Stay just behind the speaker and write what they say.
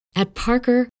At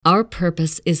Parker, our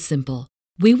purpose is simple.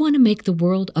 We want to make the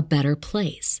world a better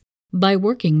place by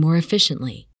working more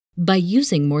efficiently, by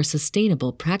using more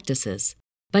sustainable practices,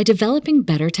 by developing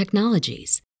better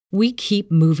technologies. We keep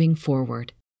moving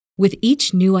forward. With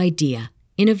each new idea,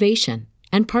 innovation,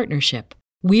 and partnership,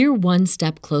 we're one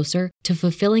step closer to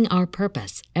fulfilling our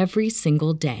purpose every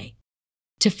single day.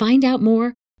 To find out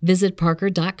more, visit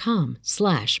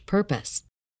parker.com/purpose.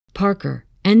 Parker,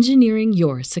 engineering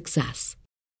your success.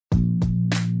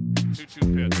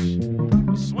 2-2 pitch.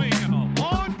 A swing and a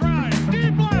long drive.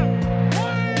 Deep left.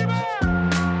 Way back.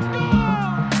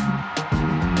 Gone!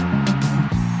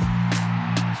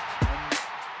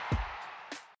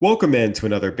 Welcome in to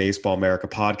another Baseball America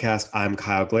podcast. I'm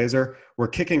Kyle Glazer. We're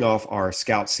kicking off our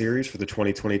Scout Series for the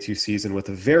 2022 season with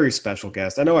a very special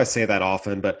guest. I know I say that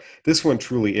often, but this one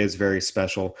truly is very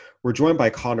special. We're joined by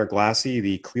Connor Glassey,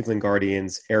 the Cleveland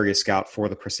Guardians area scout for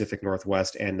the Pacific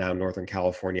Northwest and now Northern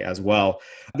California as well.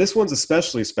 This one's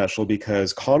especially special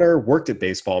because Connor worked at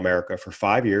Baseball America for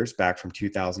 5 years, back from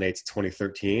 2008 to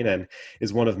 2013, and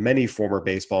is one of many former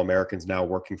Baseball Americans now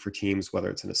working for teams, whether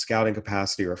it's in a scouting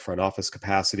capacity or a front office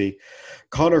capacity.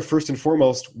 Connor, first and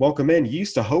foremost, welcome in. You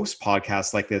used to host podcasts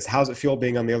like this. How's it feel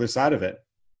being on the other side of it?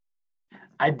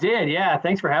 I did. Yeah.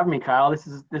 Thanks for having me, Kyle. This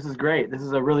is great. This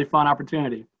is a really fun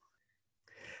opportunity.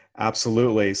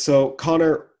 Absolutely. So,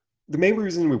 Connor, the main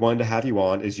reason we wanted to have you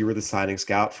on is you were the signing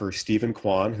scout for Stephen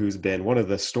Kwan, who's been one of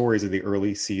the stories of the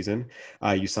early season.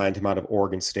 You signed him out of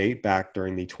Oregon State back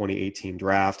during the 2018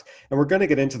 draft. And we're going to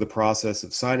get into the process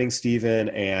of signing Stephen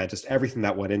and just everything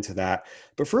that went into that.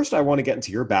 But first, I want to get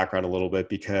into your background a little bit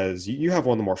because you have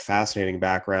one of the more fascinating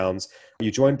backgrounds.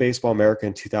 You joined Baseball America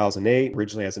in 2008,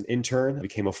 originally as an intern,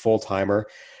 became a full-timer,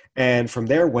 and from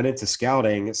there went into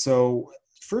scouting. So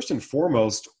first and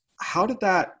foremost, how did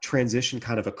that transition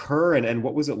kind of occur, and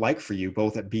what was it like for you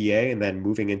both at BA and then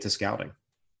moving into scouting?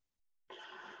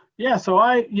 Yeah, so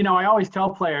I always tell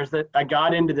players that I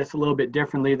got into this a little bit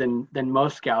differently than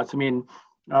most scouts. I mean,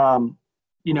 the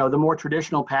more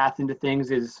traditional path into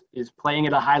things is playing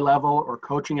at a high level or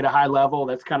coaching at a high level.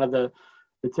 That's kind of the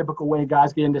typical way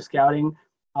guys get into scouting.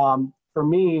 For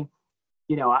me,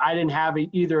 I didn't have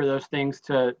either of those things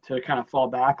to kind of fall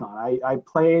back on. I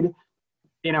played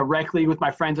in a rec league with my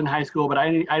friends in high school, but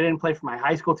I didn't play for my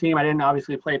high school team. I didn't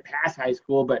obviously play past high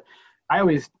school, but I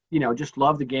always, just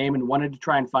loved the game and wanted to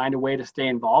try and find a way to stay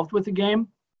involved with the game.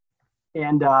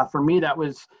 And for me, that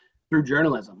was through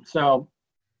journalism. So,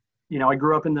 I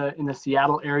grew up in the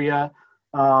Seattle area,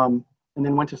 and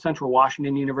then went to Central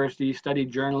Washington University,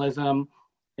 studied journalism,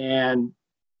 and,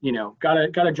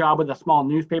 got a job with a small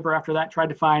newspaper after that, tried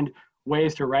to find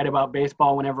ways to write about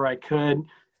baseball whenever I could.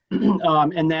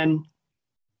 And then,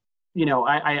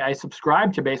 I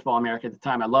subscribed to Baseball America at the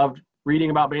time. I loved reading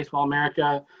about Baseball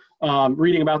America,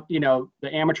 reading about, the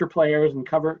amateur players and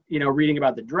reading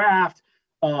about the draft.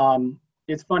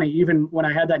 It's funny, even when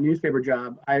I had that newspaper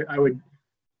job, I would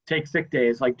take sick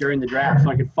days like during the draft so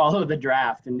I could follow the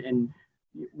draft and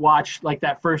watch like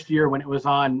that first year when it was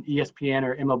on ESPN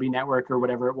or MLB Network or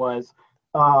whatever it was.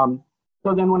 So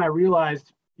then when I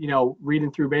realized,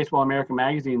 reading through Baseball America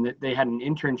magazine that they had an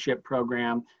internship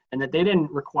program and that they didn't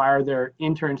require their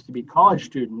interns to be college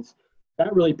students,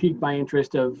 that really piqued my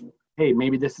interest of, hey,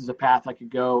 maybe this is a path I could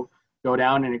go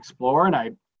down and explore. And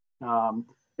I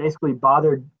basically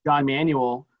bothered John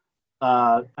Manuel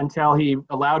until he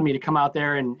allowed me to come out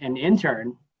there and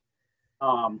intern,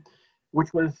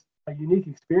 which was a unique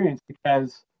experience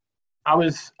because I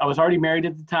was already married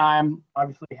at the time,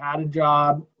 obviously had a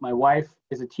job. My wife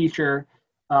is a teacher.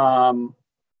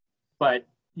 But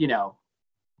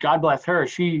God bless her.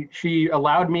 She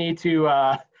allowed me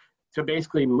to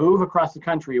basically move across the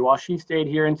country while she stayed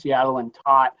here in Seattle and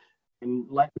taught, and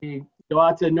let me go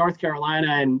out to North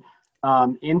Carolina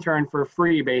and intern for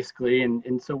free, basically.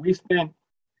 And so we spent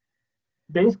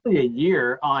basically a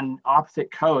year on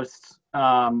opposite coasts,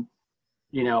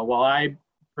 while I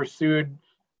pursued,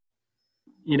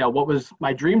 what was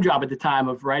my dream job at the time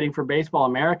of writing for Baseball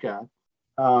America.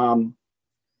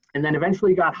 And then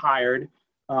eventually got hired,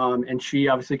 and she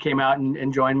obviously came out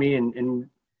and joined me and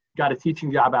got a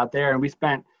teaching job out there. And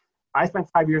I spent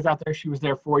 5 years out there. She was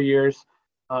there 4 years.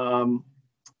 And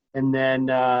then,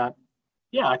 I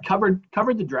covered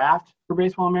the draft for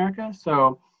Baseball America.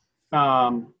 So,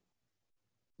 was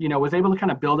able to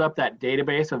kind of build up that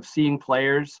database of seeing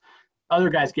players other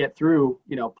guys get through,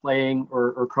 playing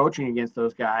or coaching against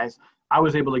those guys. I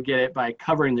was able to get it by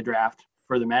covering the draft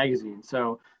for the magazine.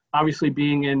 So, obviously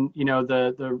being in,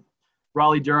 the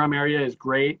Raleigh-Durham area is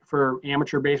great for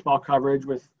amateur baseball coverage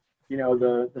with,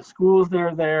 the schools that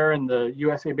are there and the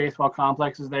USA Baseball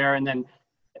Complex is there. And then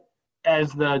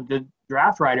as the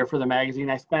draft writer for the magazine,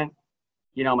 I spent,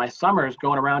 my summers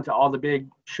going around to all the big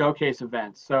showcase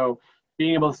events. So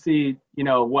being able to see,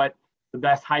 what the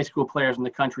best high school players in the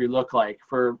country look like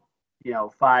for,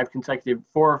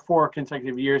 four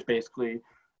consecutive years, basically,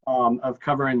 of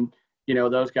covering,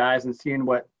 those guys and seeing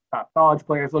what top college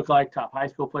players look like, top high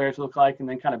school players look like, and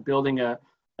then kind of building a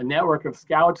network of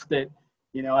scouts that,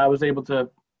 I was able to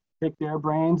pick their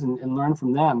brains and learn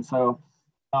from them. So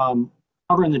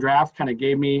covering the draft kind of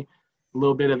gave me a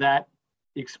little bit of that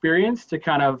experience to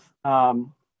kind of,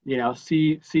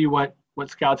 see what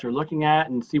scouts are looking at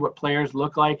and see what players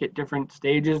look like at different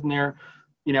stages in their,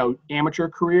 amateur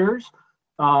careers.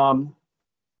 And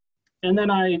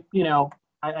then I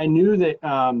knew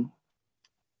that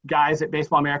guys at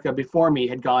Baseball America before me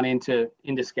had gone into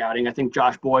scouting. I think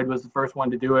Josh Boyd was the first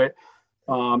one to do it.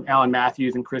 Alan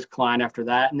Matthews and Chris Klein after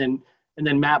that, and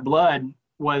then Matt Blood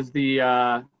was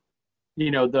the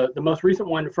most recent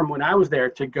one from when I was there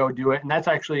to go do it. And that's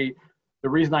actually the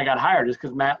reason I got hired, is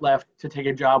because Matt left to take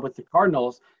a job with the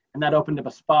Cardinals, and that opened up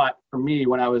a spot for me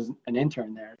when I was an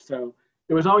intern there. So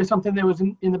it was always something that was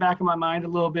in the back of my mind a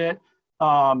little bit,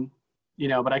 but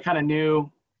I kind of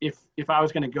knew if I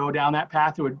was going to go down that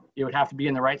path, it would have to be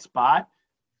in the right spot.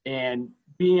 And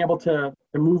being able to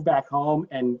move back home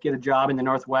and get a job in the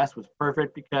Northwest was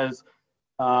perfect because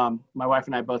my wife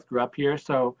and I both grew up here.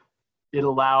 So it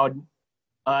allowed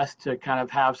us to kind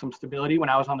of have some stability. When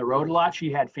I was on the road a lot,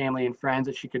 she had family and friends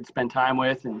that she could spend time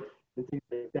with and things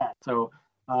like that. So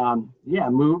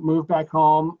moved back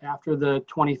home after the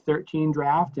 2013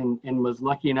 draft and was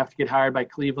lucky enough to get hired by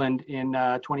Cleveland in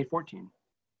 2014.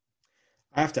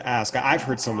 I have to ask, I've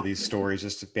heard some of these stories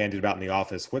just bandied about in the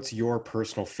office. What's your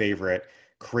personal favorite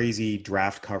crazy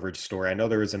draft coverage story? I know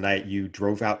there was a night you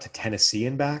drove out to Tennessee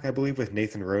and back, I believe, with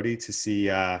Nathan Rohde to see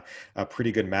a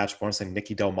pretty good match. I want to say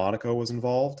Nicky Delmonico was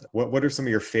involved. What are some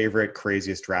of your favorite,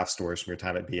 craziest draft stories from your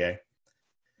time at BA?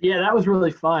 Yeah, that was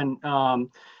really fun.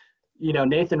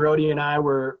 Nathan Rohde and I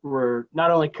were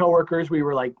not only coworkers, we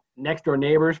were like next door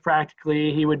neighbors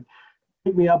practically. He would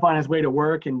pick me up on his way to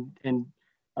work and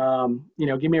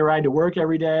give me a ride to work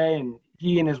every day. And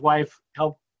he and his wife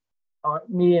helped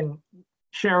me and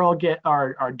Cheryl get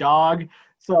our dog.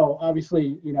 So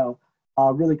obviously,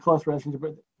 really close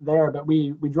relationship there, but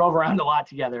we drove around a lot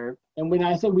together. And when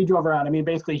I say we drove around, I mean,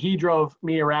 basically he drove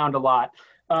me around a lot.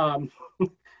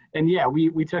 And yeah,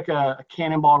 we took a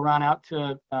cannonball run out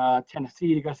to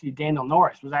Tennessee to go see Daniel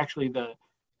Norris, was actually the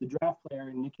draft player,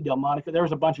 and Nicky Delmonico. There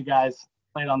was a bunch of guys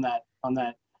played on that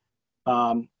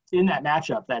in that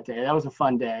matchup that day. That was a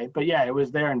fun day. But yeah, it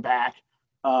was there and back.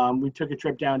 We took a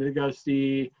trip down to go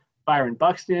see Byron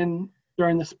Buxton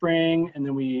during the spring, and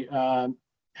then we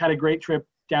had a great trip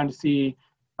down to see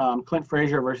Clint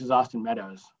Frazier versus Austin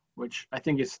Meadows, which I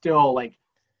think is still like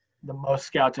the most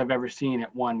scouts I've ever seen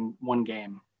at one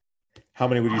game. How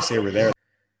many would you say were there?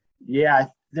 Yeah,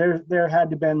 there had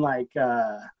to been like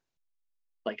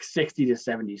 60 to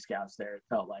 70 scouts there, it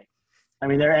felt like. I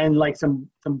mean, there and like some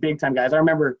big time guys. I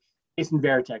remember Jason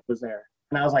Varitek was there,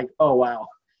 and I was like, oh wow.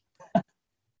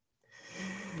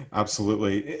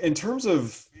 Absolutely. In terms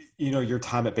of, your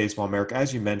time at Baseball America,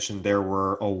 as you mentioned, there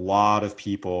were a lot of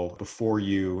people before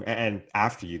you and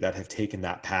after you that have taken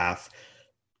that path.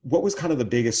 What was kind of the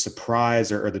biggest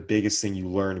surprise or the biggest thing you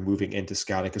learned moving into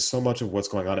scouting? Because so much of what's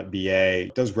going on at BA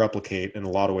does replicate in a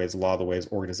lot of the ways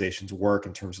organizations work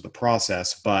in terms of the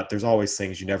process, but there's always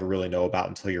things you never really know about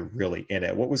until you're really in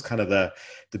it. What was kind of the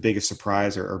biggest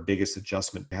surprise or biggest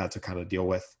adjustment you had to kind of deal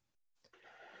with?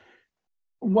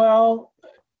 Well,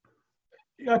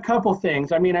 a couple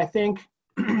things. I mean, I think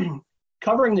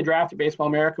covering the draft at Baseball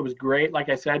America was great, like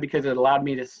I said, because it allowed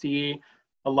me to see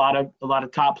a lot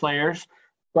of top players.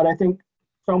 But I think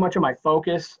so much of my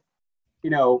focus,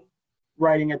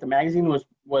 writing at the magazine was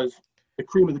the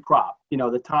cream of the crop,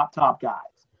 the top guys.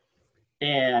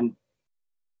 And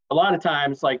a lot of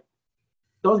times, like,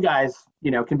 those guys,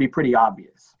 can be pretty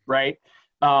obvious, right?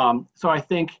 So I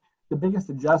think the biggest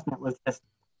adjustment was just,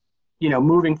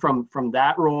 moving from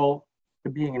that role to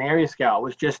being an area scout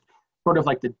was just sort of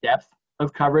like the depth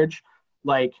of coverage.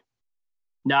 Like,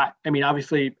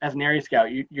 obviously as an area scout,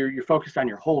 you're focused on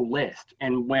your whole list.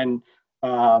 And when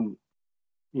I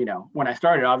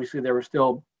started, obviously there were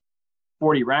still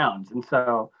 40 rounds. And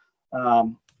so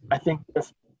I think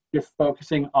just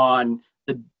focusing on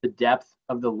the depth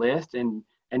of the list and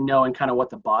knowing kind of what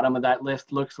the bottom of that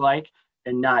list looks like,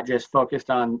 and not just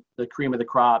focused on the cream of the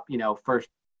crop, first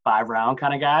 5 round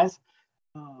kind of guys,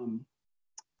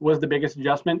 was the biggest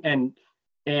adjustment.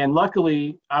 And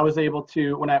luckily, I was able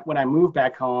to, when I moved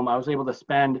back home, I was able to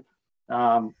spend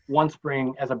one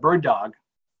spring as a bird dog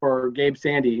for Gabe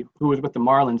Sandy, who was with the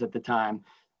Marlins at the time.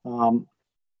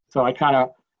 So I kind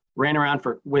of ran around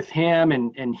with him,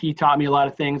 and he taught me a lot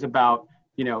of things about,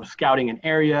 scouting an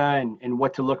area and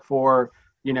what to look for,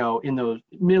 in those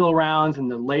middle rounds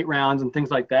and the late rounds and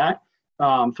things like that.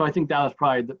 So I think that was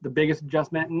probably the biggest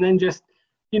adjustment. And then just,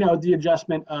 the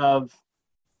adjustment of,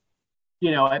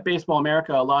 at Baseball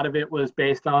America, a lot of it was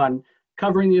based on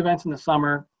covering the events in the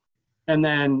summer and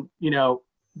then,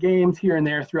 games here and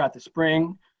there throughout the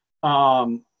spring.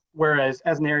 Whereas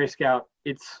as an area scout,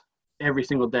 it's every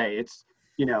single day. It's,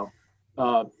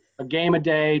 a game a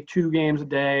day, 2 games a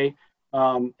day,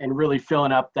 and really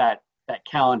filling up that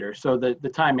calendar. So the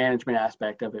time management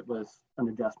aspect of it was an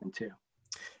adjustment too.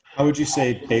 How would you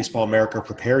say Baseball America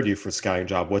prepared you for the scouting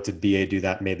job? What did BA do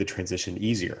that made the transition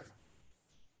easier?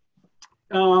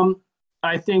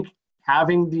 I think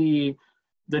having the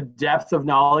depth of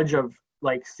knowledge of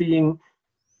like seeing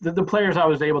the players I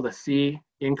was able to see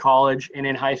in college and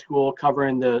in high school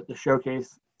covering the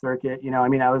showcase circuit.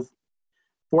 I was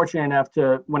fortunate enough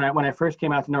to, when I first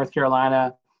came out to North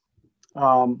Carolina,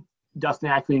 Dustin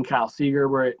Ackley and Kyle Seager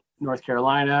were at North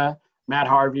Carolina. Matt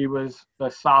Harvey was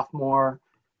a sophomore.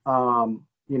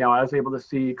 I was able to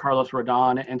see Carlos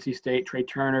Rodon at NC State, Trey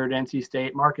Turner at NC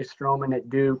State, Marcus Stroman at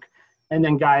Duke, and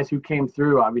then guys who came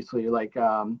through, obviously, like,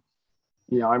 I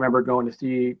remember going to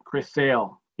see Chris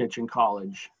Sale pitch in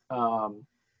college.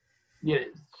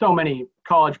 So many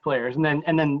college players, and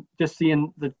then just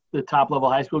seeing the top level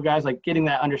high school guys, like getting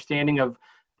that understanding of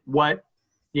what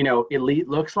elite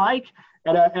looks like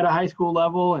at a high school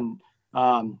level, and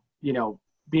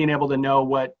being able to know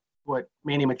what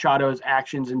Manny Machado's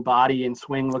actions and body and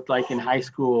swing looked like in high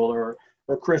school, or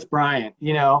Chris Bryant.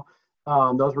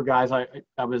 Those were guys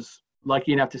I was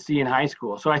lucky enough to see in high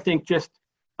school. So I think just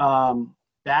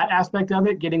that aspect of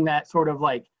it, getting that sort of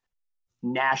like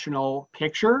national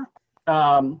picture,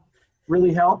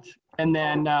 really helped. And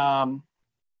then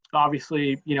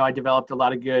obviously, I developed a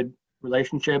lot of good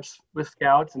relationships with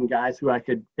scouts and guys who I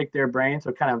could pick their brains.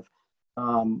 So kind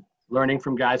of learning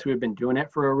from guys who have been doing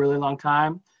it for a really long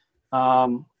time.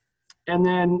 And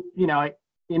then, I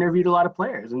interviewed a lot of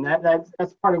players, and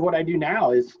that's part of what I do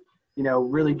now is,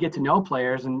 really get to know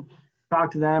players and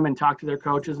talk to them and talk to their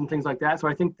coaches and things like that. So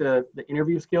I think the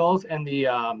interview skills and the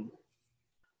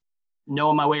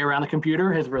knowing my way around the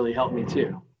computer has really helped me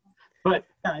too. But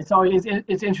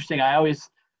it's interesting. I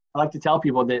like to tell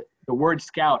people that the word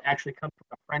scout actually comes from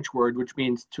a French word, which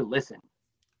means to listen.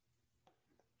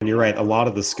 And you're right. A lot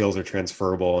of the skills are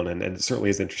transferable, and it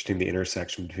certainly is interesting, the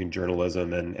intersection between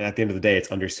journalism and at the end of the day,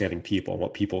 it's understanding people and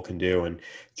what people can do. And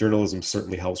journalism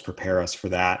certainly helps prepare us for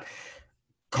that.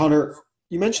 Connor,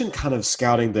 you mentioned kind of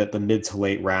scouting the mid to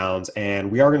late rounds, and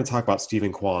we are going to talk about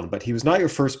Stephen Kwan, but he was not your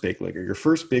first big leaguer. Your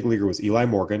first big leaguer was Eli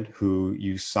Morgan, who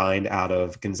you signed out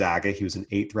of Gonzaga. He was an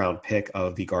 8th round pick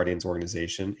of the Guardians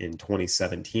organization in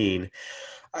 2017.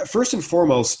 First and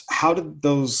foremost, how did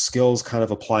those skills kind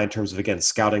of apply in terms of, again,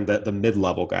 scouting the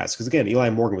mid-level guys? Because, again, Eli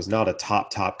Morgan was not a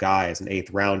top guy as an 8th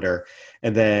rounder.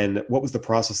 And then what was the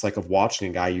process like of watching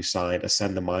a guy you signed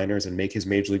ascend the minors and make his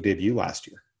major league debut last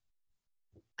year?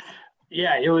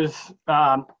 Yeah, it was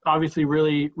obviously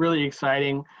really, really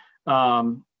exciting.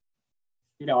 I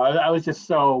was just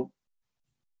so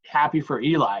happy for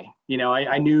Eli.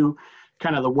 I knew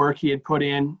kind of the work he had put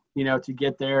in, to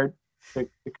get there, to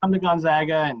come to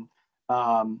Gonzaga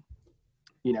and,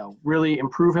 really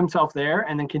improve himself there,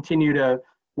 and then continue to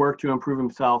work to improve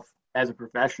himself as a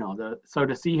professional. So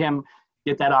to see him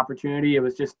get that opportunity, it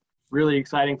was just really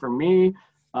exciting for me.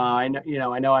 I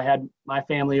know I had my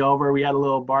family over. We had a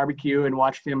little barbecue and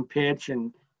watched him pitch,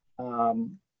 and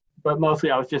but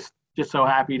mostly I was just so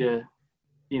happy to,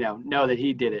 know that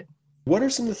he did it. What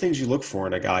are some of the things you look for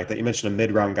in a guy like that? You mentioned a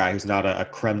mid-round guy who's not a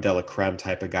creme de la creme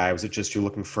type of guy. Was it just you're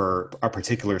looking for a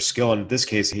particular skill? And in this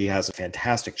case, he has a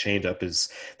fantastic changeup. Is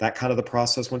that kind of the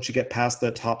process once you get past the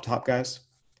top guys?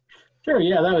 Sure.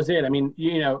 Yeah, that was it. I mean,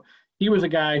 he was a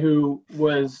guy who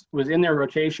was in their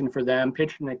rotation for them,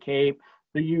 pitching the Cape.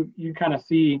 So you kind of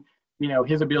see,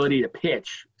 his ability to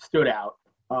pitch stood out.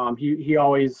 He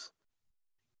always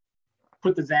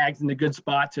put the Zags in a good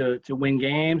spot to win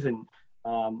games, and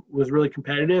was really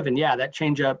competitive. And yeah, that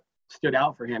changeup stood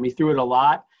out for him. He threw it a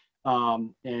lot,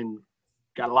 and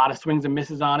got a lot of swings and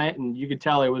misses on it, and you could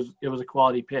tell it was a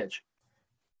quality pitch.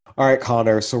 All right,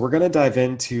 Connor. So we're going to dive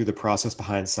into the process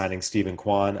behind signing Stephen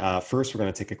Kwan. First, we're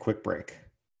going to take a quick break.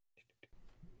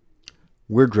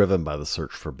 We're driven by the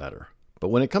search for better. But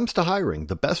when it comes to hiring,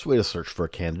 the best way to search for a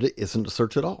candidate isn't to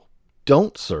search at all.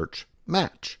 Don't search,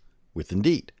 match with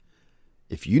Indeed.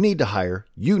 If you need to hire,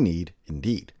 you need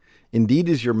Indeed. Indeed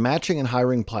is your matching and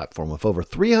hiring platform with over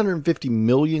 350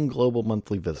 million global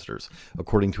monthly visitors,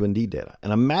 according to Indeed data,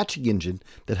 and a matching engine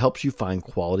that helps you find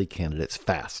quality candidates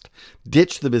fast.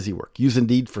 Ditch the busy work. Use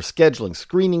Indeed for scheduling,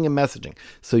 screening, and messaging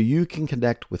so you can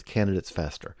connect with candidates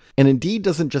faster. And Indeed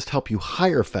doesn't just help you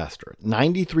hire faster.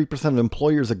 93% of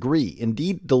employers agree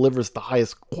Indeed delivers the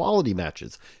highest quality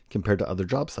matches compared to other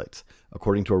job sites,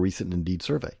 according to a recent Indeed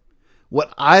survey.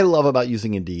 What I love about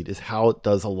using Indeed is how it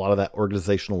does a lot of that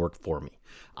organizational work for me.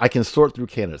 I can sort through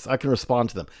candidates. I can respond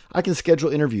to them. I can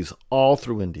schedule interviews all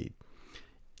through Indeed.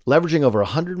 Leveraging over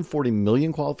 140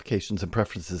 million qualifications and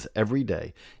preferences every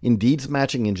day, Indeed's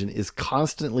matching engine is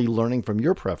constantly learning from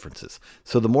your preferences.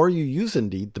 So the more you use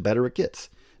Indeed, the better it gets.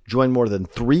 Join more than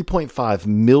 3.5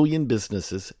 million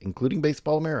businesses, including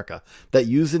Baseball America, that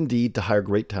use Indeed to hire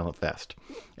great talent fast.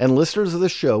 And listeners of the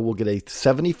show will get a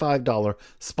 $75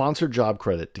 sponsored job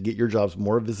credit to get your jobs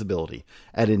more visibility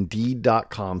at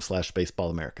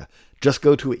Indeed.com/BaseballAmerica. Just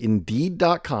go to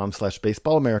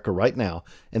Indeed.com/BaseballAmerica right now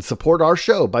and support our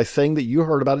show by saying that you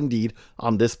heard about Indeed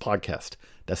on this podcast.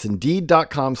 That's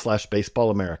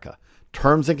Indeed.com/BaseballAmerica.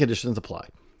 Terms and conditions apply.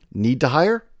 Need to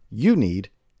hire? You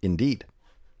need Indeed.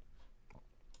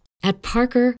 At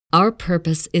Parker, our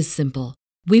purpose is simple.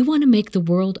 We want to make the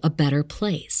world a better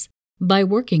place by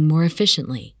working more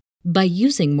efficiently, by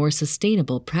using more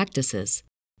sustainable practices,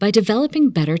 by developing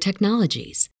better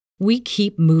technologies. We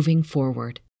keep moving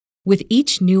forward. With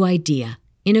each new idea,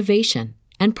 innovation,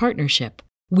 and partnership,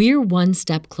 we're one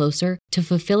step closer to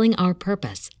fulfilling our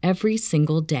purpose every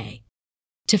single day.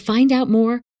 To find out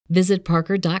more, visit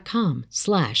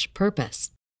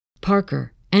parker.com/purpose.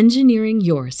 Parker, engineering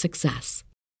your success.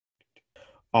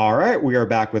 All right, we are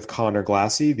back with Connor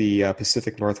Glassey, the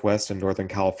Pacific Northwest and Northern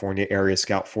California area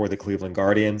scout for the Cleveland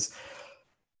Guardians.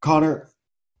 Connor,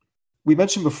 we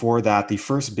mentioned before that the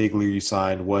first big league you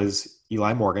signed was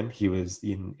Eli Morgan. He was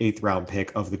an 8th round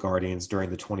pick of the Guardians during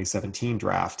the 2017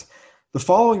 draft. The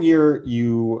following year,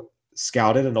 you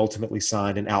scouted and ultimately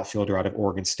signed an outfielder out of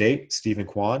Oregon State, Stephen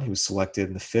Kwan, who was selected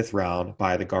in the 5th round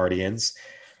by the Guardians.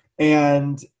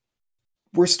 And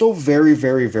we're still very,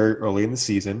 very, very early in the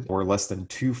season. We're less than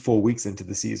 2 full weeks into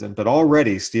the season, but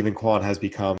already Stephen Kwan has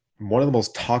become one of the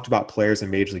most talked about players in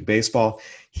Major League Baseball.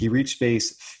 He reached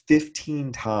base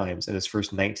 15 times in his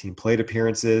first 19 plate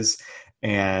appearances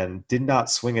and did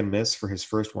not swing and miss for his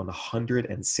first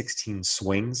 116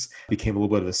 swings. Became a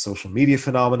little bit of a social media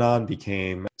phenomenon,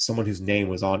 became someone whose name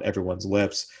was on everyone's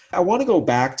lips. I want to go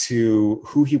back to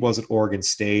who he was at Oregon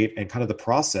State and kind of the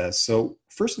process. So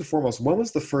first and foremost, when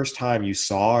was the first time you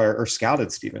saw or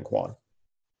scouted Stephen Kwan?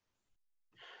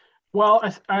 Well,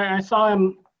 I saw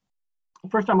him, the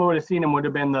first time I would have seen him would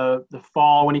have been the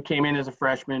fall when he came in as a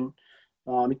freshman.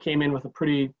 He came in with a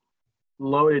pretty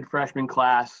loaded freshman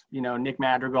class. You know, Nick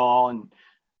Madrigal and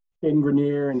Hayden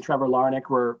Grenier and Trevor Larnach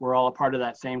were all a part of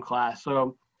that same class.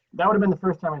 So that would have been the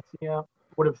first time I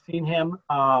would have seen him.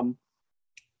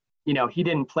 You know, he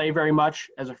didn't play very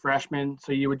much as a freshman,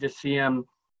 so you would just see him,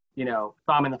 you know,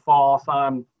 saw him in the fall, saw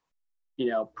him, you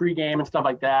know, pregame and stuff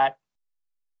like that.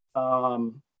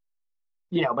 You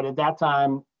know, but at that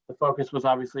time, the focus was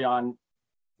obviously on,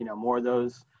 you know, more of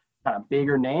those kind of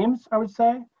bigger names, I would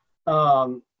say.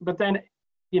 But then,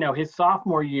 you know, his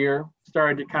sophomore year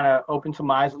started to kind of open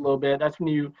some eyes a little bit. That's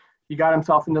when he got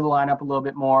himself into the lineup a little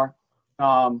bit more.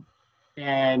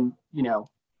 And, you know,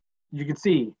 you could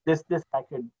see this guy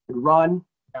could run,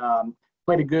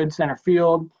 played a good center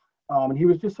field. And he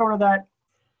was just sort of that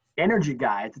energy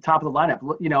guy at the top of the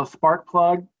lineup, you know, spark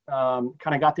plug, kind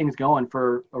of got things going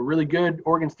for a really good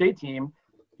Oregon State team.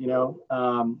 You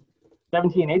know,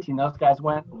 17, 18, those guys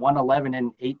went 111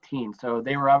 and 18. So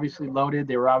they were obviously loaded.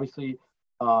 They were obviously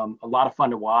a lot of fun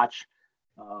to watch.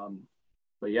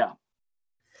 But yeah.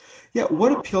 Yeah,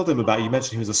 what appealed to him about, you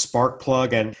mentioned he was a spark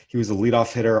plug and he was a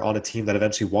leadoff hitter on a team that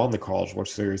eventually won the College World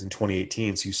Series in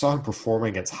 2018. So you saw him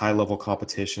performing against high-level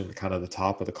competition, kind of the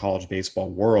top of the college baseball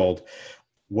world.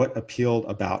 What appealed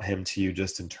about him to you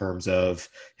just in terms of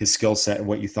his skill set and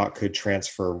what you thought could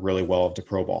transfer really well into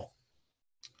pro ball?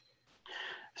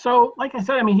 So, like I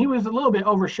said, I mean, he was a little bit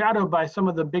overshadowed by some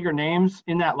of the bigger names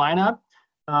in that lineup.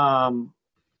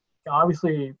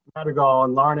 Obviously, Madrigal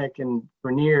and Larnach and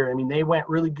Grenier, I mean, they went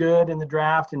really good in the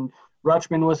draft, and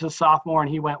Rutschman was a sophomore, and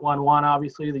he went 1-1,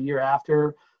 obviously, the year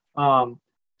after. So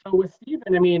with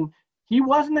Stephen, I mean, he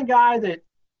wasn't a guy that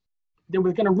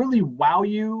was going to really wow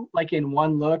you, like, in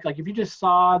one look. Like, if you just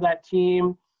saw that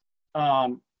team,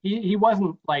 he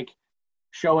wasn't, like,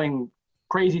 showing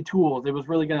crazy tools. It was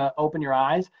really going to open your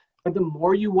eyes. But the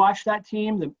more you watch that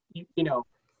team,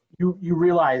 you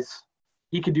realize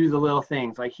he could do the little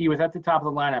things. Like, he was at the top of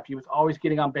the lineup. He was always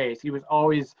getting on base. He was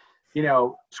always,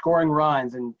 scoring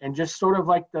runs and just sort of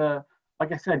like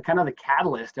like I said, kind of the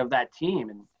catalyst of that team.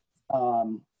 And,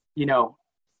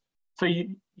 so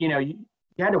you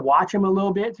had to watch him a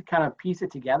little bit to kind of piece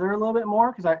it together a little bit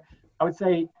more. Cause I would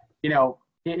say,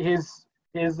 his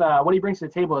what he brings to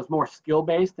the table is more skill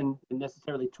based than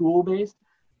necessarily tool based.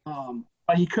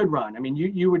 But he could run. I mean,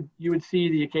 you would see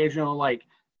the occasional like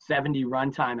 70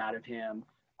 run time out of him.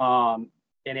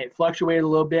 And it fluctuated a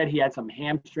little bit. He had some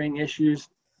hamstring issues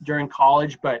during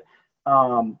college, but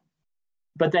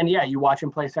then you watch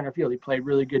him play center field. He played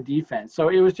really good defense. So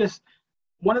it was just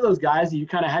one of those guys that you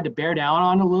kind of had to bear down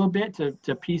on a little bit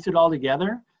to piece it all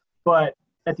together. But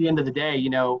at the end of the day,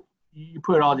 you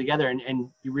put it all together and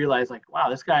you realize like, wow,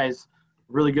 this guy's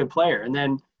a really good player. And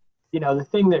then, the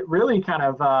thing that really kind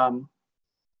of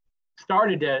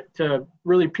started to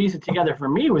really piece it together for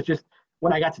me was just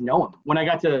when I got to know him, when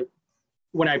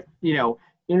I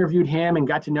interviewed him and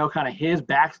got to know kind of his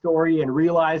backstory and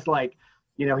realized like,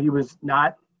 he was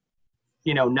not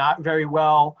very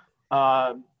well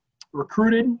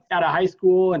recruited out of high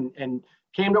school and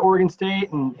came to Oregon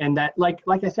State and that like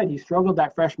I said, he struggled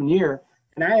that freshman year.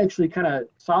 And I actually kind of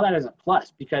saw that as a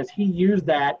plus because he used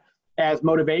that as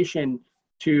motivation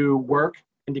to work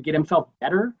and to get himself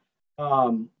better.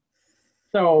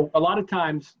 So a lot of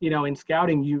times, in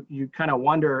scouting, you kind of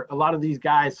wonder, a lot of these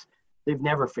guys, they've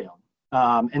never failed.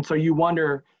 And so you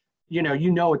wonder,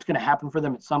 it's going to happen for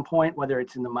them at some point, whether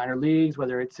it's in the minor leagues,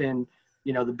 whether it's in,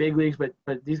 the big leagues, but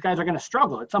these guys are going to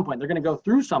struggle at some point. They're going to go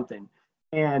through something.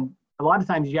 And a lot of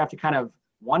times you have to kind of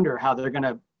wonder how they're going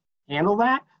to handle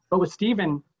that. But with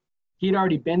Steven, he'd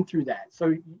already been through that.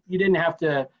 So you didn't have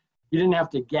to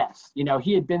guess.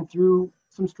 He had been through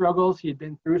some struggles. He had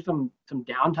been through some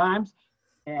down times,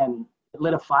 and it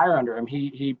lit a fire under him.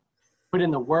 He put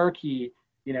in the work. He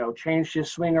changed his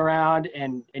swing around,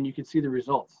 and you could see the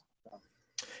results.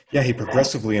 Yeah, he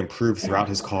progressively improved throughout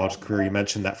his college career. You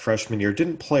mentioned that freshman year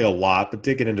didn't play a lot, but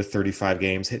did get into 35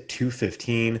 games, hit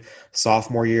 215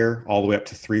 sophomore year, all the way up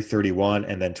to 331.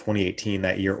 And then 2018,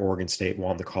 that year, Oregon State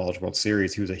won the College World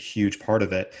Series. He was a huge part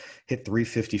of it. Hit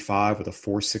 355 with a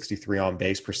 463 on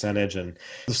base percentage. And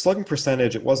the slugging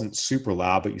percentage, it wasn't super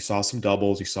loud, but you saw some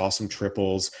doubles, you saw some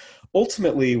triples.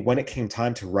 Ultimately, when it came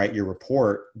time to write your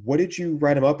report, what did you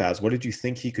write him up as? What did you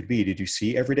think he could be? Did you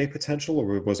see everyday potential,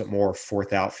 or was it more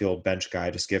fourth outfield bench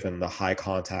guy, just given the high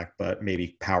contact, but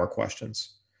maybe power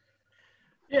questions?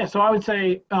 Yeah, so I would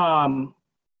say a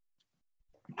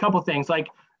couple things. Like,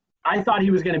 I thought he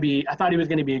was going to be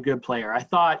a good player. I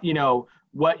thought,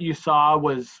 what you saw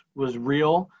was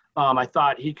real. I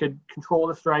thought he could control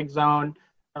the strike zone.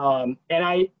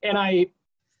 I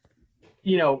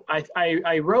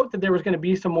wrote that there was going to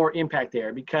be some more impact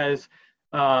there because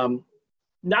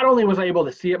not only was I able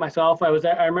to see it myself, I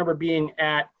remember being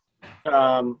at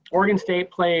Oregon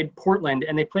State played Portland,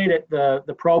 and they played at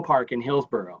the Pro Park in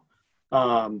Hillsboro.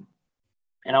 And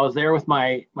I was there with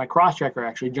my cross-checker,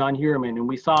 actually, John Heuerman, and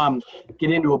we saw him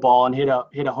get into a ball and hit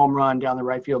a home run down the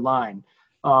right field line.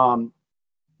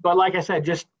 But like I said,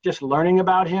 just learning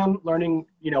about him, learning,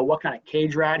 what kind of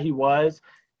cage rat he was,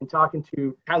 and talking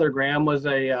to Tyler Graham was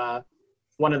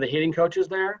one of the hitting coaches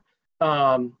there.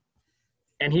 And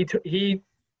he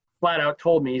flat out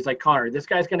told me, he's like, Connor, this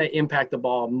guy's going to impact the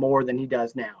ball more than he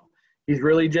does now. He's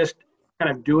really just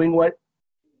kind of doing what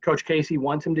Coach Casey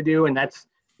wants him to do, and that's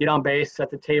get on base,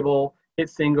 set the table, hit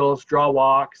singles, draw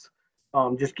walks,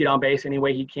 just get on base any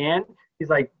way he can. He's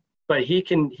like, but he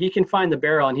can find the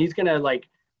barrel, and he's going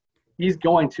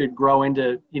to grow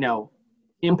into,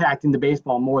 impacting the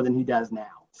baseball more than he does now.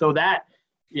 So that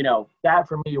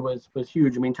for me was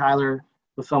huge. I mean, Tyler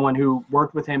was someone who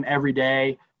worked with him every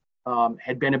day,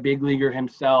 had been a big leaguer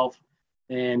himself,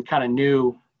 and kind of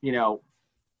knew,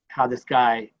 how this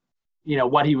guy,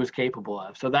 what he was capable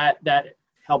of. So that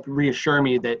helped reassure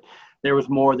me that there was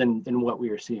more than what we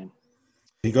were seeing.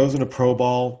 He goes into pro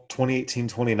ball 2018,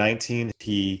 2019.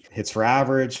 He hits for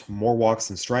average, more walks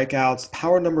than strikeouts.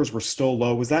 Power numbers were still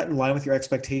low. Was that in line with your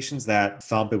expectations, that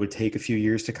thump, it would take a few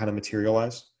years to kind of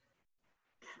materialize?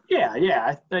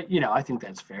 Yeah. I think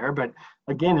that's fair. But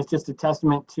again, it's just a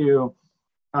testament to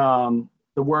the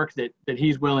work that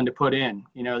he's willing to put in.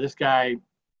 This guy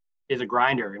is a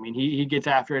grinder. I mean, he gets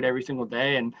after it every single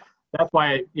day. And that's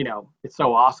why, it's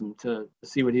so awesome to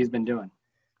see what he's been doing.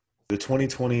 The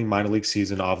 2020 minor league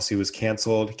season obviously was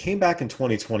canceled. He came back in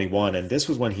 2021, and this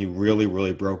was when he really,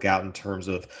 really broke out in terms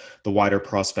of the wider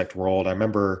prospect world. I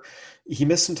remember he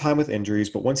missed some time with injuries,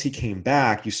 but once he came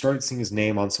back, you started seeing his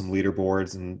name on some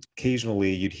leaderboards, and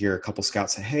occasionally you'd hear a couple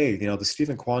scouts say, hey, the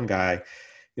Steven Kwan guy,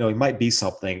 he might be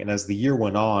something. And as the year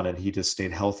went on and he just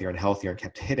stayed healthier and healthier and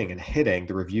kept hitting and hitting,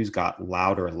 the reviews got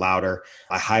louder and louder.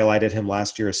 I highlighted him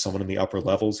last year as someone in the upper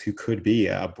levels who could be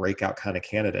a breakout kind of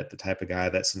candidate, the type of guy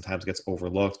that sometimes gets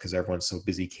overlooked because everyone's so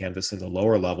busy canvassing the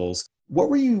lower levels. What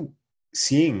were you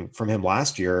seeing from him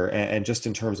last year? And just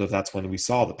in terms of, that's when we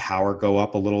saw the power go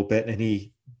up a little bit, and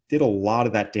he did a lot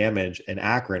of that damage in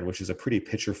Akron, which is a pretty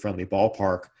pitcher-friendly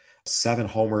ballpark. 7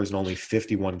 homers in only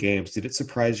 51 games. Did it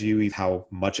surprise you how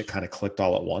much it kind of clicked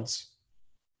all at once?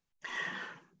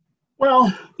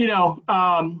 Well,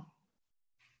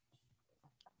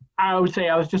 I would say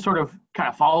I was just sort of kind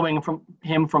of following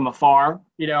him from afar,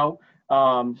 but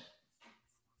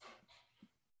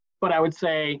I would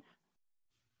say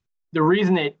the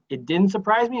reason it didn't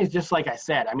surprise me is just like I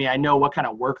said. I mean, I know what kind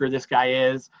of worker this guy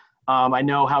is. I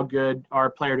know how good our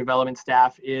player development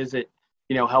staff is at,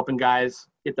 helping guys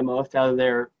get the most out of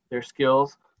their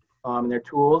skills and their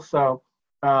tools. So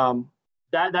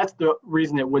that's the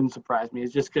reason it wouldn't surprise me,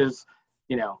 is just because,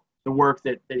 the work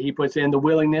that he puts in, the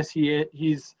willingness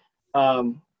he's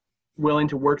willing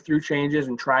to work through changes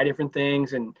and try different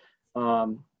things, and,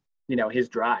 his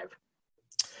drive.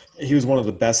 He was one of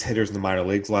the best hitters in the minor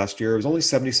leagues last year. It was only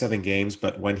 77 games,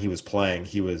 but when he was playing,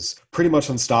 he was pretty much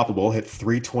unstoppable. Hit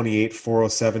 328,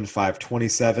 407,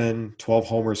 527, 12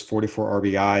 homers, 44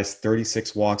 RBIs,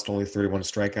 36 walks, only 31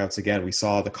 strikeouts. Again, we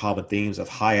saw the common themes of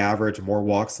high average, more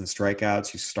walks than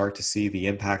strikeouts. You start to see the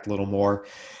impact a little more.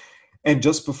 And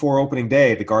just before opening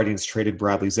day, the Guardians traded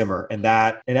Bradley Zimmer. And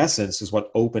that, in essence, is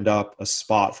what opened up a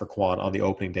spot for Kwan on the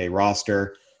opening day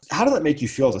roster. How did that make you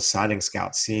feel as a signing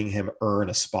scout, seeing him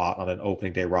earn a spot on an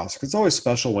opening day roster? Because it's always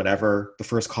special whenever the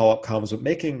first call-up comes, but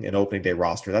making an opening day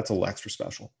roster, that's a little extra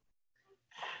special.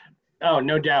 Oh,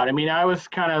 no doubt. I mean, I was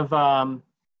kind of, I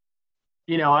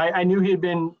knew he had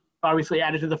been obviously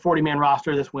added to the 40-man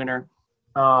roster this winter,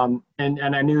 and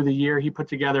I knew the year he put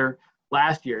together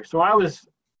last year. So I was,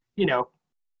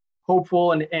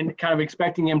 hopeful and kind of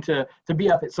expecting him to be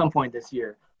up at some point this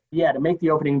year. Yeah, to make the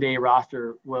opening day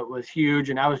roster was huge.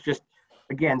 And I was just,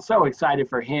 again, so excited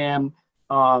for him,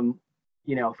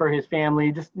 for his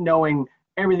family, just knowing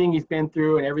everything he's been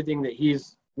through and everything that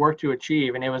he's worked to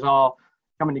achieve. And it was all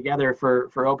coming together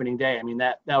for opening day. I mean,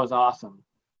 that was awesome.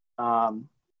 And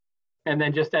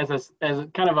then just as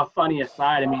kind of a funny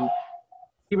aside, I mean,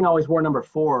 Stephen always wore number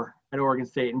 4 at Oregon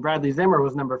State, and Bradley Zimmer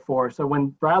was number 4. So when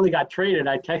Bradley got traded,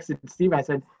 I texted Steve. I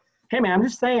said, "Hey man, I'm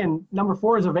just saying number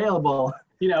 4 is available."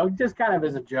 Just kind of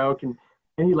as a joke. And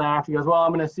he laughed. He goes, "Well,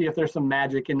 I'm going to see if there's some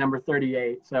magic in number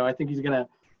 38. So I think he's going to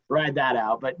ride that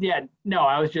out." But yeah, no,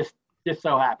 I was just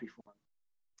so happy for him.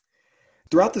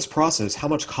 Throughout this process, how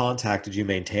much contact did you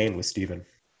maintain with Stephen?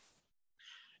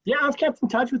 Yeah, I've kept in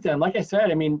touch with him. Like I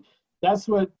said, I mean, that's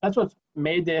what's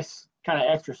made this kind of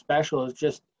extra special, is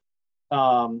just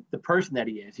the person that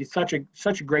he is. He's such a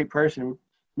great person.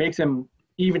 Makes him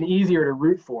even easier to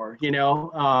root for,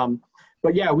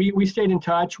 But yeah, we stayed in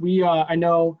touch. I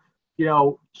know,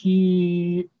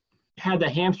 he had the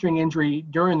hamstring injury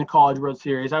during the College World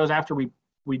Series. That was after we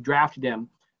drafted him.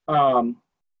 So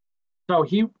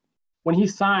when he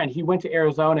signed, he went to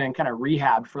Arizona and kind of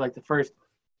rehabbed for like the first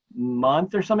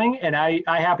month or something. And I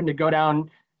happened to go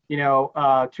down,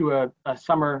 to a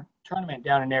summer tournament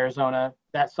down in Arizona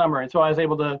that summer. And so I was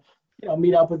able to,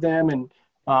 meet up with him and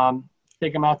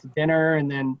take him out to dinner. And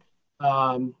then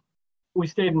we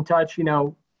stayed in touch.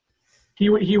 He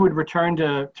would return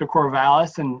to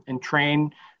Corvallis and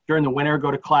train during the winter, go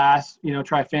to class,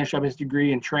 try to finish up his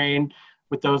degree and train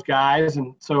with those guys.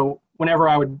 And so whenever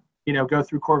I would, go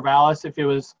through Corvallis, if it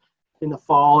was in the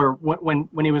fall or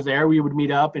when he was there, we would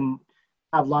meet up and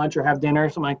have lunch or have dinner,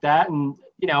 something like that. And,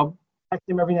 text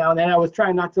him every now and then. I was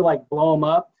trying not to like blow him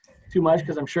up too much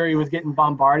because I'm sure he was getting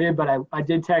bombarded, but I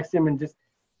did text him and just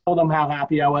told him how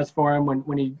happy I was for him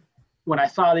when I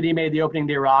saw that he made the opening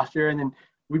day roster. And then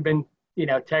we've been,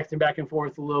 texting back and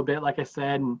forth a little bit, like I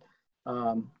said, and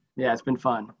yeah, it's been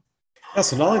fun. Yeah,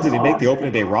 so not only did he make the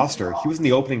opening day roster, he was in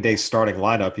the opening day starting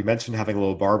lineup. You mentioned having a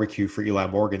little barbecue for Eli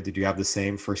Morgan. Did you have the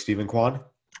same for Stephen Kwan?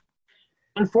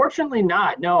 Unfortunately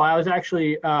not. No, I was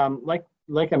actually, like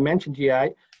I mentioned to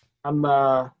you, I'm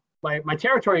my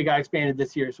territory got expanded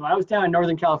this year. So I was down in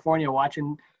Northern California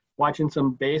watching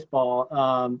some baseball.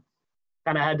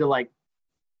 Kind of had to like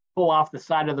pull off the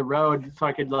side of the road so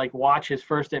I could like watch his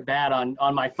first at bat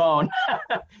on my phone.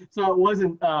 So it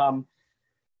wasn't,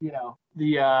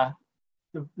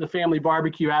 the family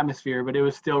barbecue atmosphere, but it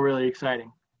was still really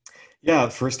exciting. Yeah,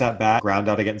 first at bat, ground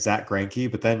out against Zach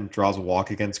Greinke, but then draws a walk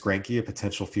against Greinke, a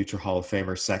potential future Hall of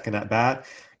Famer. Second at bat,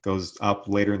 goes up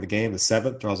later in the game, the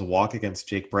 7th, draws a walk against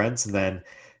Jake Brentz, and then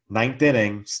 9th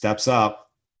inning, steps up,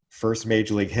 First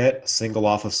major league hit, a single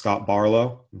off of Scott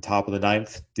Barlow on top of the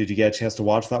ninth. Did you get a chance to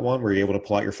watch that one? Were you able to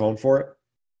pull out your phone for it?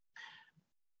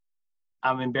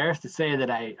 I'm embarrassed to say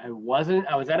that I wasn't.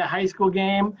 I was at a high school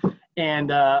game,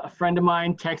 and a friend of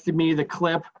mine texted me the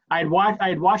clip. I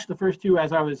had watched the first two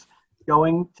as I was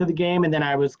going to the game, and then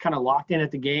I was kind of locked in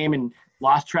at the game and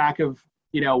lost track of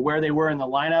where they were in the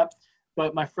lineup.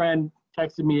 But my friend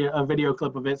texted me a video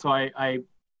clip of it, so I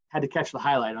had to catch the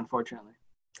highlight, unfortunately.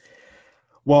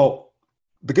 Well,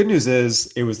 the good news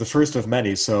is it was the first of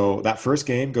many. So that first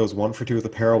game goes 1 for 2 with a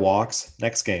pair of walks.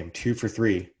 Next game, 2 for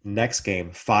 3. Next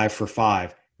game, 5 for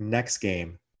 5. Next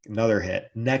game, another hit.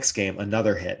 Next game,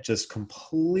 another hit. Just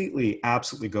completely,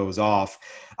 absolutely goes off.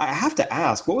 I have to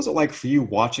ask, what was it like for you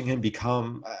watching him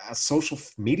become a social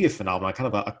media phenomenon,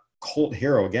 kind of a cult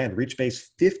hero again? Reached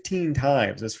base 15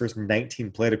 times in his first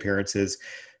 19 plate appearances.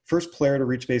 First player to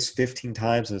reach base 15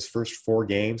 times in his first 4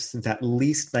 games since at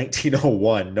least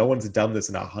 1901. No one's done this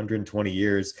in 120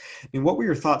 years. I mean, what were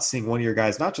your thoughts seeing one of your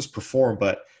guys not just perform,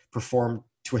 but perform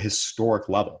to a historic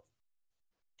level?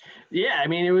 Yeah, I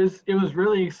mean, it was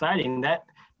really exciting.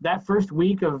 That first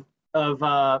week of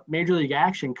Major League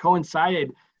action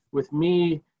coincided with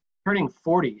me turning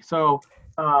 40. So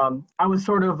I was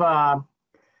sort of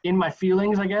in my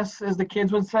feelings, I guess, as the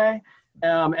kids would say,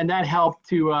 and that helped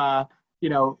to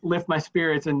lift my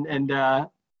spirits and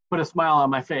put a smile on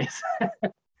my face.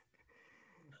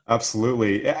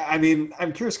 Absolutely. I mean,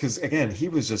 I'm curious because, again, he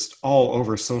was just all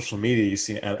over social media. You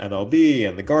see MLB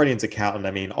and the Guardians account, and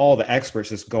I mean, all the experts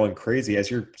just going crazy as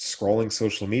you're scrolling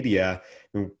social media.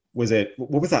 What was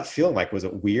that feeling like? Was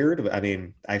it weird? I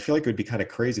mean, I feel like it would be kind of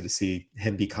crazy to see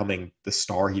him becoming the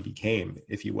star he became,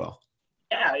 if you will.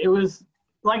 Yeah, it was,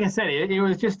 like I said, it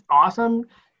was just awesome.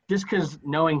 Just because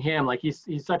knowing him, like he's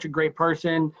such a great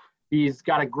person. He's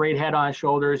got a great head on his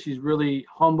shoulders. He's really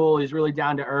humble. He's really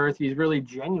down to earth. He's really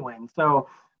genuine. So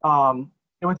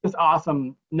it was just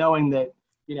awesome knowing that,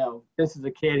 this is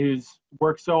a kid who's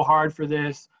worked so hard for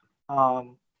this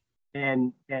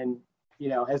and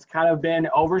has kind of been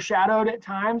overshadowed at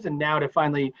times. And now to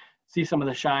finally see some of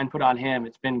the shine put on him,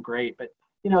 it's been great. But,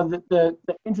 the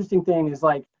interesting thing is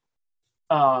like,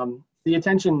 the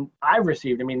attention I've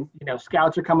received. I mean,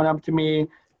 scouts are coming up to me,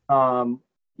 talk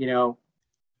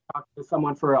to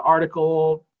someone for an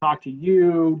article, talk to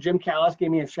you. Jim Callis gave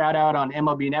me a shout out on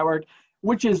MLB Network,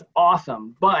 which is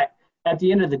awesome. But at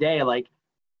the end of the day, like,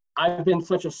 I've been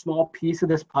such a small piece of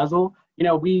this puzzle.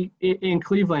 We in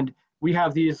Cleveland, we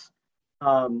have these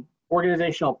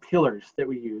organizational pillars that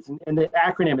we use, and the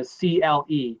acronym is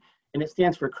CLE, and it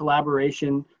stands for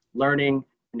collaboration, learning,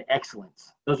 and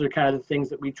excellence. Those are kind of the things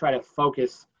that we try to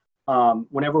focus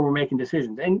whenever we're making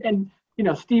decisions. And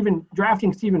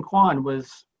drafting Stephen Kwan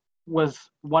was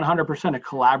 100% a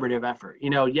collaborative effort.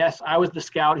 Yes, I was the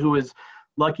scout who was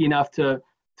lucky enough to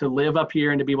live up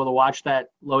here and to be able to watch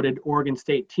that loaded Oregon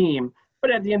State team. But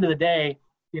at the end of the day,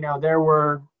 there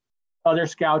were other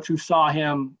scouts who saw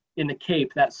him in the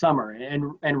Cape that summer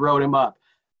and wrote him up.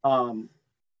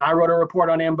 I wrote a report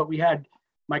on him, but we had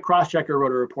my cross-checker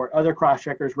wrote a report. Other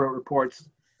cross-checkers wrote reports.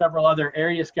 Several other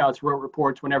area scouts wrote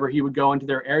reports whenever he would go into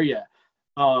their area.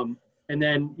 And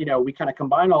then, we kind of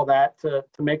combine all that to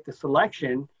make the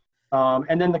selection.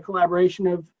 And then the collaboration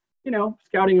of,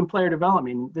 scouting and player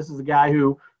development. This is a guy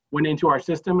who went into our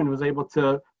system and was able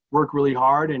to work really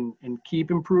hard and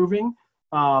keep improving.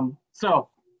 So,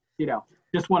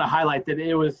 just want to highlight that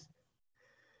it was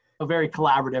a very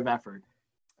collaborative effort.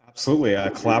 Absolutely. A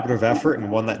collaborative effort,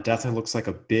 and one that definitely looks like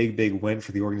a big, big win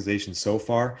for the organization so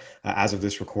far. As of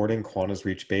this recording, Kwan has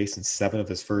reached base in 7 of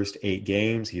his first 8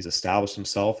 games. He's established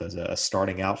himself as a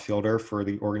starting outfielder for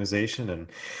the organization, and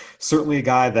certainly a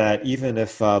guy that even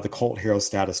if the cult hero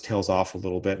status tails off a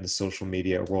little bit in the social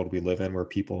media world we live in, where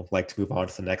people like to move on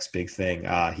to the next big thing,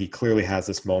 he clearly has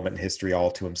this moment in history all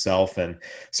to himself, and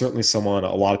certainly someone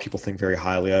a lot of people think very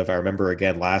highly of. I remember,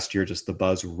 again, last year, just the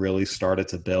buzz really started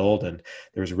to build, and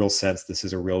there was a real sense this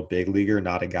is a real big leaguer,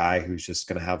 not a guy who's just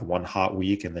going to have one hot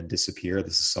week and then disappear.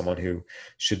 This is someone who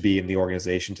should be in the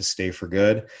organization to stay for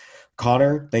good.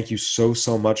 Connor, thank you so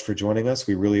much for joining us.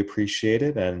 We really appreciate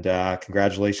it. And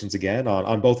congratulations again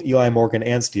on both Eli Morgan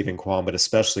and Stephen Kwan, but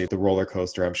especially the roller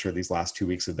coaster I'm sure these last 2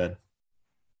 weeks have been.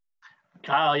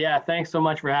 Kyle, yeah, thanks so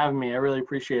much for having me. I really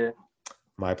appreciate it.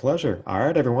 My pleasure. All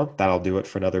right, everyone. That'll do it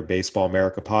for another Baseball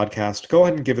America podcast. Go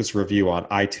ahead and give us a review on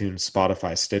iTunes,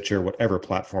 Spotify, Stitcher, whatever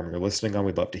platform you're listening on.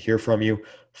 We'd love to hear from you.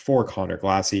 For Connor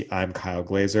Glassy, I'm Kyle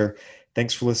Glazer.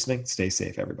 Thanks for listening. Stay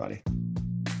safe, everybody.